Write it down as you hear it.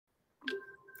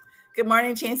Good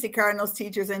morning, Chancey Cardinals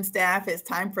teachers and staff. It's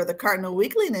time for the Cardinal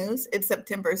Weekly News. It's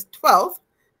September 12th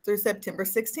through September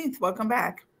 16th. Welcome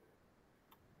back.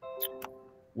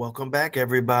 Welcome back,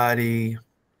 everybody.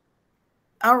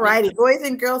 All righty, boys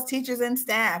and girls, teachers and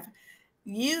staff.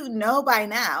 You know by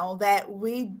now that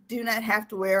we do not have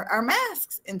to wear our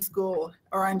masks in school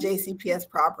or on JCPS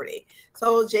property.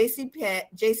 So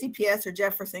JCPS or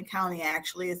Jefferson County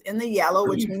actually is in the yellow,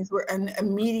 which means we're in a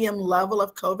medium level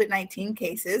of COVID-19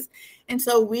 cases. And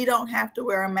so we don't have to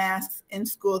wear our masks in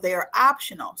school. They are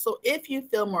optional. So if you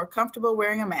feel more comfortable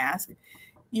wearing a mask,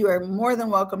 you are more than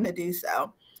welcome to do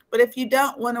so. But if you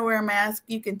don't want to wear a mask,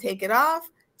 you can take it off.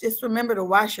 Just remember to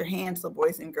wash your hands,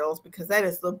 boys and girls, because that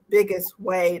is the biggest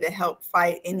way to help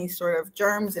fight any sort of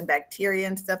germs and bacteria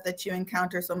and stuff that you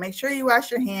encounter. So make sure you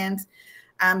wash your hands.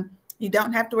 You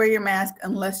don't have to wear your mask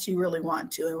unless you really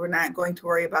want to, and we're not going to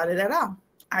worry about it at all.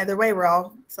 Either way,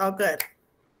 it's all good.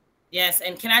 Yes,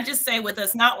 and can I just say, with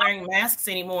us not wearing masks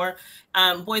anymore,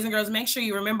 boys and girls, make sure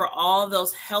you remember all of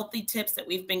those healthy tips that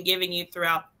we've been giving you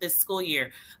throughout this school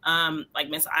year. Like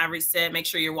Miss Ivory said, make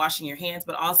sure you're washing your hands,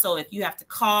 but also if you have to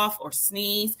cough or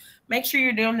sneeze, make sure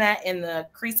you're doing that in the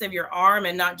crease of your arm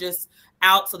and not just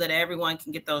out so that everyone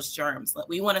can get those germs.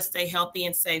 We want to stay healthy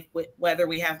and safe whether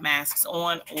we have masks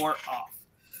on or off.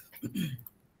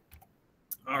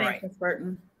 All right. Thanks,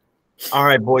 Burton. All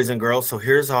right, boys and girls. So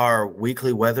here's our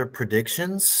weekly weather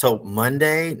predictions. So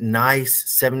Monday,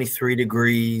 nice 73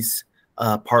 degrees,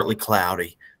 partly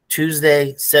cloudy.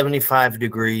 Tuesday, 75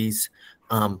 degrees,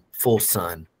 full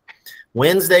sun.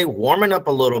 Wednesday, warming up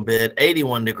a little bit,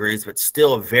 81 degrees, but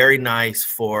still very nice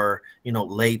for,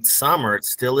 late summer. It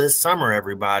still is summer,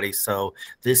 everybody. So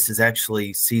this is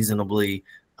actually seasonably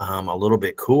a little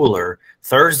bit cooler.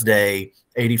 Thursday,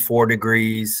 84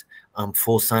 degrees.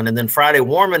 Full sun. And then Friday,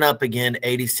 warming up again,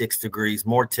 86 degrees,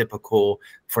 more typical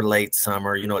for late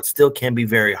summer. It still can be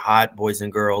very hot, boys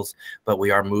and girls, but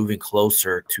we are moving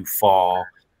closer to fall,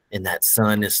 and that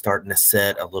sun is starting to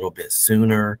set a little bit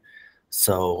sooner.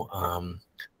 So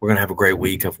we're going to have a great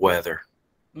week of weather.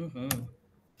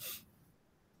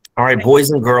 All right,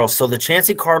 boys and girls. So the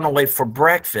Chancey Cardinal way for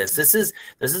breakfast. This is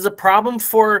a problem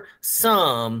for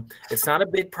some. It's not a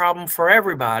big problem for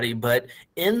everybody, but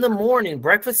in the morning,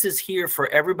 breakfast is here for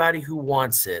everybody who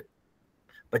wants it.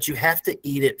 But you have to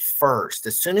eat it first.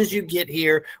 As soon as you get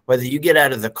here, whether you get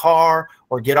out of the car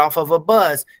or get off of a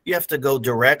bus, you have to go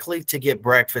directly to get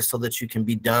breakfast so that you can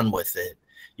be done with it.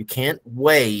 You can't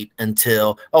wait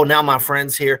until, oh, now my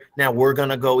friend's here. Now we're going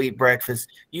to go eat breakfast.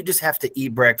 You just have to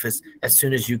eat breakfast as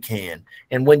soon as you can.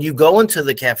 And when you go into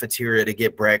the cafeteria to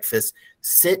get breakfast,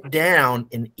 sit down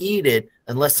and eat it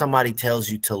unless somebody tells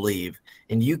you to leave.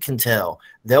 And you can tell.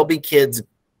 There'll be kids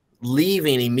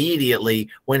leaving immediately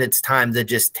when it's time to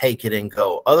just take it and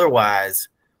go. Otherwise,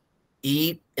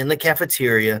 eat in the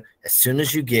cafeteria as soon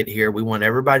as you get here. We want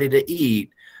everybody to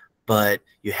eat, but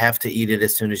you have to eat it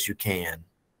as soon as you can.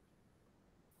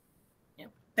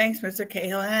 Thanks, Mr.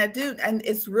 Cahill. And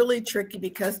it's really tricky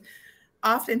because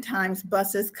oftentimes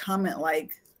buses come at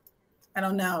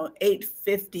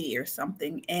 8:50 or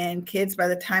something. And kids, by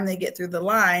the time they get through the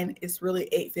line, it's really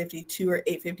 8:52 or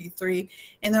 8:53.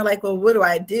 And they're like, well, what do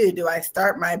I do? Do I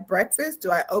start my breakfast?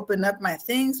 Do I open up my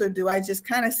things? Or do I just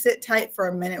kind of sit tight for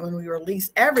a minute when we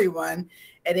release everyone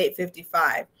at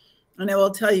 8:55? And I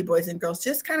will tell you, boys and girls,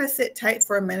 just kind of sit tight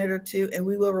for a minute or two, and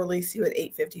we will release you at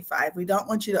 8:55. We don't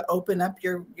want you to open up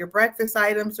your breakfast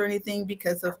items or anything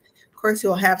because, of course,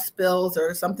 you'll have spills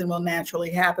or something will naturally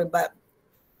happen. But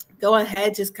go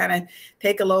ahead, just kind of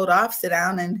take a load off, sit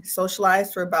down, and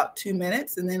socialize for about 2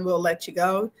 minutes, and then we'll let you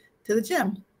go to the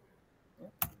gym.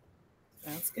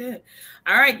 Sounds good.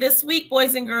 All right, this week,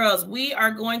 boys and girls, we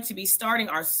are going to be starting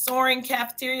our soaring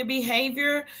cafeteria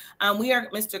behavior.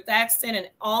 Mr. Thaxton and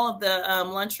all of the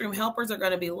lunchroom helpers are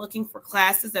going to be looking for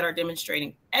classes that are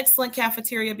demonstrating excellent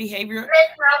cafeteria behavior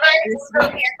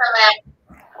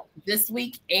this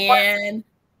week and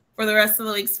for the rest of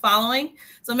the weeks following.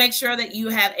 So make sure that you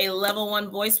have a level 1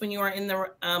 voice when you are in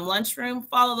the lunchroom.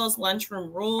 Follow those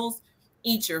lunchroom rules.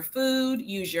 Eat your food,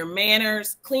 use your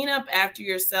manners, clean up after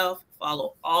yourself,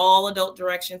 follow all adult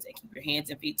directions, and keep your hands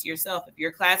and feet to yourself. If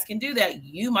your class can do that,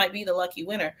 you might be the lucky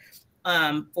winner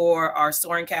for our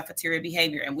soaring cafeteria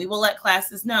behavior. And we will let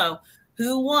classes know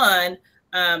who won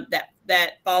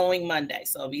that following Monday.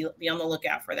 So be on the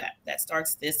lookout for that. That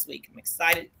starts this week. I'm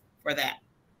excited for that.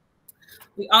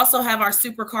 We also have our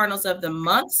Super Cardinals of the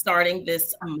Month starting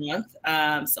this month.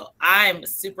 So I'm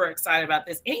super excited about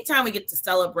this. Anytime we get to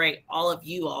celebrate all of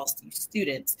you all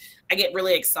students, I get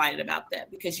really excited about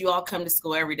that because you all come to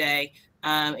school every day.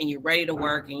 and you're ready to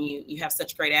work, and you have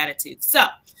such great attitude. So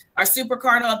our Super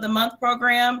Cardinal of the Month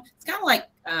program, it's kind of like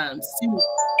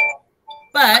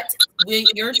but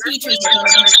your teachers are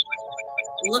going to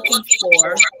be looking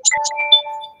for,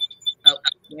 oh,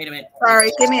 wait a minute.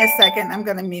 Sorry, give me a second. I'm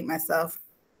going to mute myself.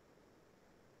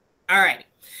 All right.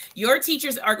 Your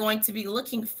teachers are going to be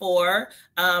looking for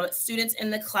students in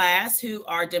the class who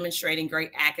are demonstrating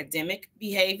great academic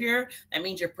behavior. That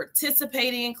means you're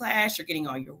participating in class, you're getting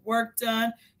all your work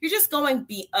done. You're just going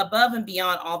above and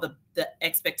beyond all the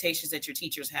expectations that your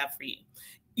teachers have for you.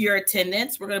 Your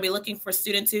attendance, we're going to be looking for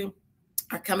students who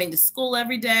are coming to school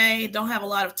every day, don't have a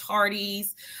lot of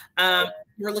tardies.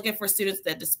 We're looking for students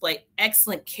that display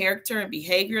excellent character and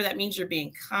behavior. That means you're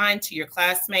being kind to your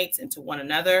classmates and to one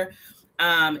another.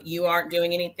 You aren't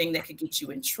doing anything that could get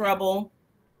you in trouble.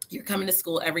 You're coming to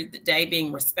school every day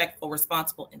being respectful,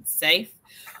 responsible, and safe.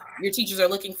 Your teachers are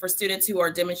looking for students who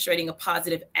are demonstrating a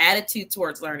positive attitude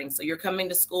towards learning. So you're coming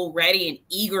to school ready and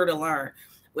eager to learn,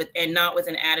 and not with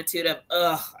an attitude of,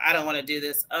 I don't want to do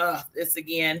this. This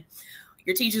again.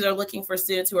 Your teachers are looking for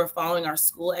students who are following our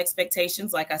school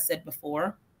expectations. Like I said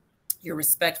before, you're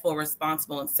respectful,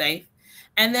 responsible, and safe.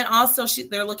 And then also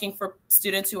they're looking for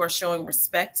students who are showing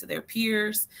respect to their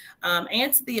peers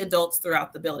and to the adults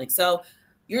throughout the building. So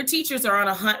your teachers are on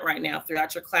a hunt right now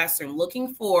throughout your classroom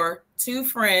looking for 2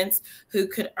 friends who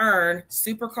could earn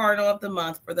Super Cardinal of the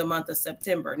Month for the month of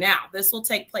September. Now, this will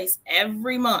take place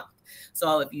every month.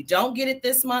 So if you don't get it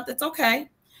this month, it's okay.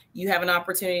 You have an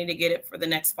opportunity to get it for the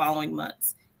next following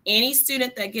months. Any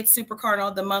student that gets Super Cardinal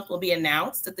of the Month will be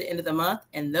announced at the end of the month,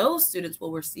 and those students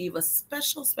will receive a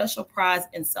special prize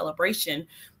and celebration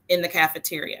in the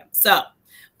cafeteria. So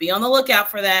be on the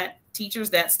lookout for that. Teachers,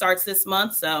 that starts this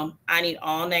month, so I need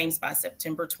all names by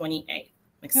September 28th.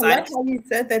 I'm excited. I like how you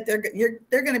said that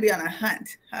they're going to be on a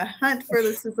hunt for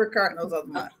the Super Cardinals of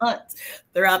the Month. Hunt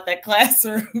throughout that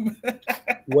classroom.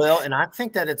 Well, and I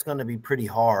think that it's going to be pretty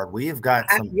hard. We've got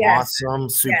some awesome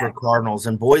Super Cardinals,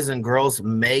 and boys and girls,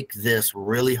 make this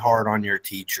really hard on your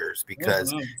teachers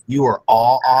because you are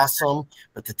all awesome,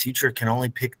 but the teacher can only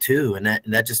pick 2, and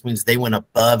that just means they went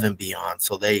above and beyond.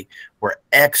 So they were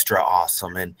extra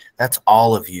awesome, and that's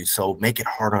all of you. So make it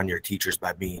hard on your teachers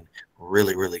by being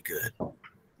really, really good.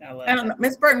 I don't know,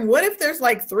 Miss Burton, what if there's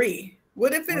like 3?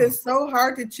 What if it is so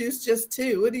hard to choose just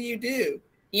 2? What do you do?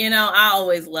 You know, I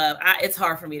always it's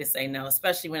hard for me to say no,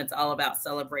 especially when it's all about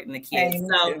celebrating the kids.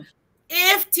 So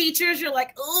if teachers, you're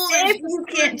like, oh, if you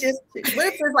can't just,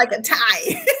 what if there's like a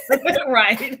tie?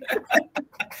 Right.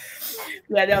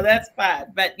 Yeah, no, that's fine.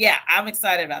 But yeah, I'm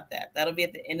excited about that. That'll be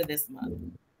at the end of this month.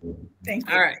 Thank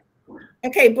you. All right.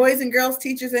 Okay, boys and girls,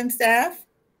 teachers and staff.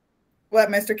 What,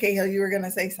 Mr. Cahill, you were going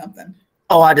to say something.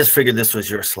 Oh, I just figured this was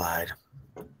your slide.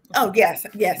 Oh, yes.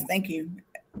 Yes. Thank you.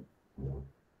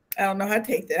 I don't know how to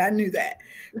take that. I knew that.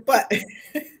 But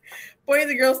boys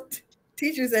and girls,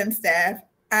 teachers and staff,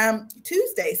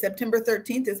 Tuesday, September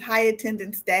 13th is high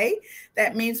attendance day.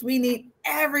 That means we need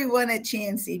everyone at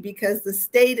Chansey because the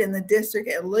state and the district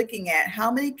are looking at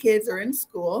how many kids are in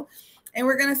school. And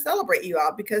we're going to celebrate you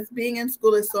all because being in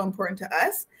school is so important to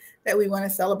us that we want to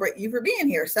celebrate you for being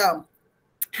here. So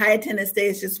high attendance day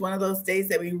is just one of those days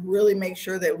that we really make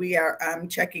sure that we are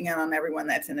checking in on everyone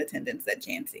that's in attendance at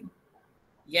Chansey.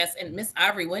 Yes, and Miss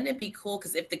Ivory, wouldn't it be cool?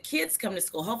 Because if the kids come to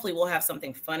school, hopefully we'll have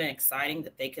something fun and exciting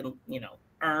that they can,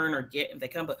 earn or get if they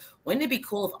come. But wouldn't it be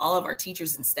cool if all of our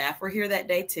teachers and staff were here that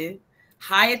day too?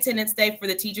 High attendance day for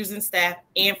the teachers and staff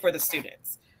and for the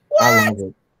students. What? I love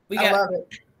it. I love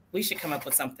it. We should come up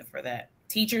with something for that.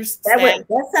 Teachers, that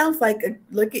sounds like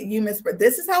look at you, Miss.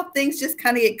 This is how things just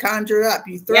kind of get conjured up.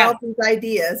 You throw out these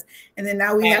ideas, and then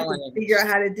now we have to figure out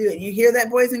how to do it. You hear that,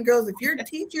 boys and girls? If your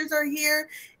teachers are here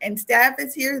and staff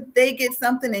is here, they get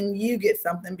something and you get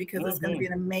something because it's going to be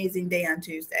an amazing day on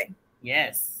Tuesday.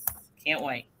 Yes, can't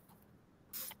wait.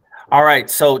 All right,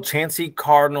 so Chansey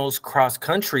Cardinals cross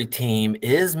country team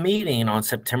is meeting on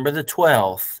September the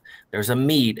 12th. There's a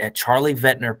meet at Charlie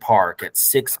Vettner Park at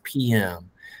 6 p.m.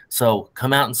 So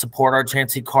come out and support our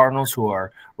Chansey Cardinals who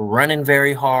are running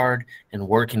very hard and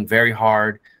working very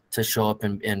hard to show up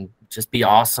and just be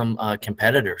awesome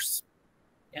competitors.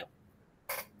 Yep.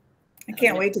 I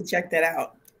can't wait to check that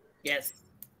out. Yes.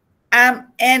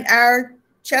 And our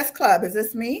chess club, is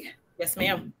this me? Yes,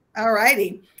 ma'am. All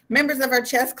righty. Members of our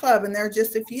chess club, and there are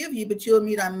just a few of you, but you'll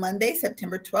meet on Monday,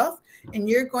 September 12th, and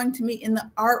you're going to meet in the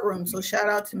art room. So shout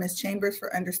out to Ms. Chambers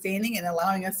for understanding and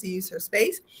allowing us to use her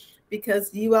space,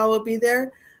 because you all will be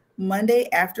there Monday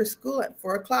after school at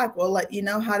 4 o'clock. We'll let you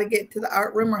know how to get to the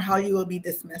art room or how you will be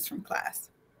dismissed from class.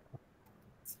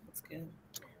 That's good.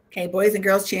 Okay, boys and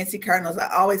girls, Chansey Cardinals,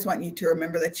 I always want you to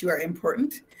remember that you are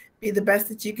important, Be the best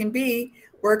that you can be.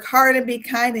 Work hard and be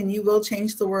kind, and you will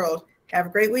change the world. Have a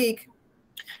great week.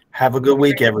 Have a good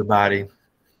week, everybody.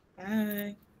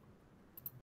 Bye.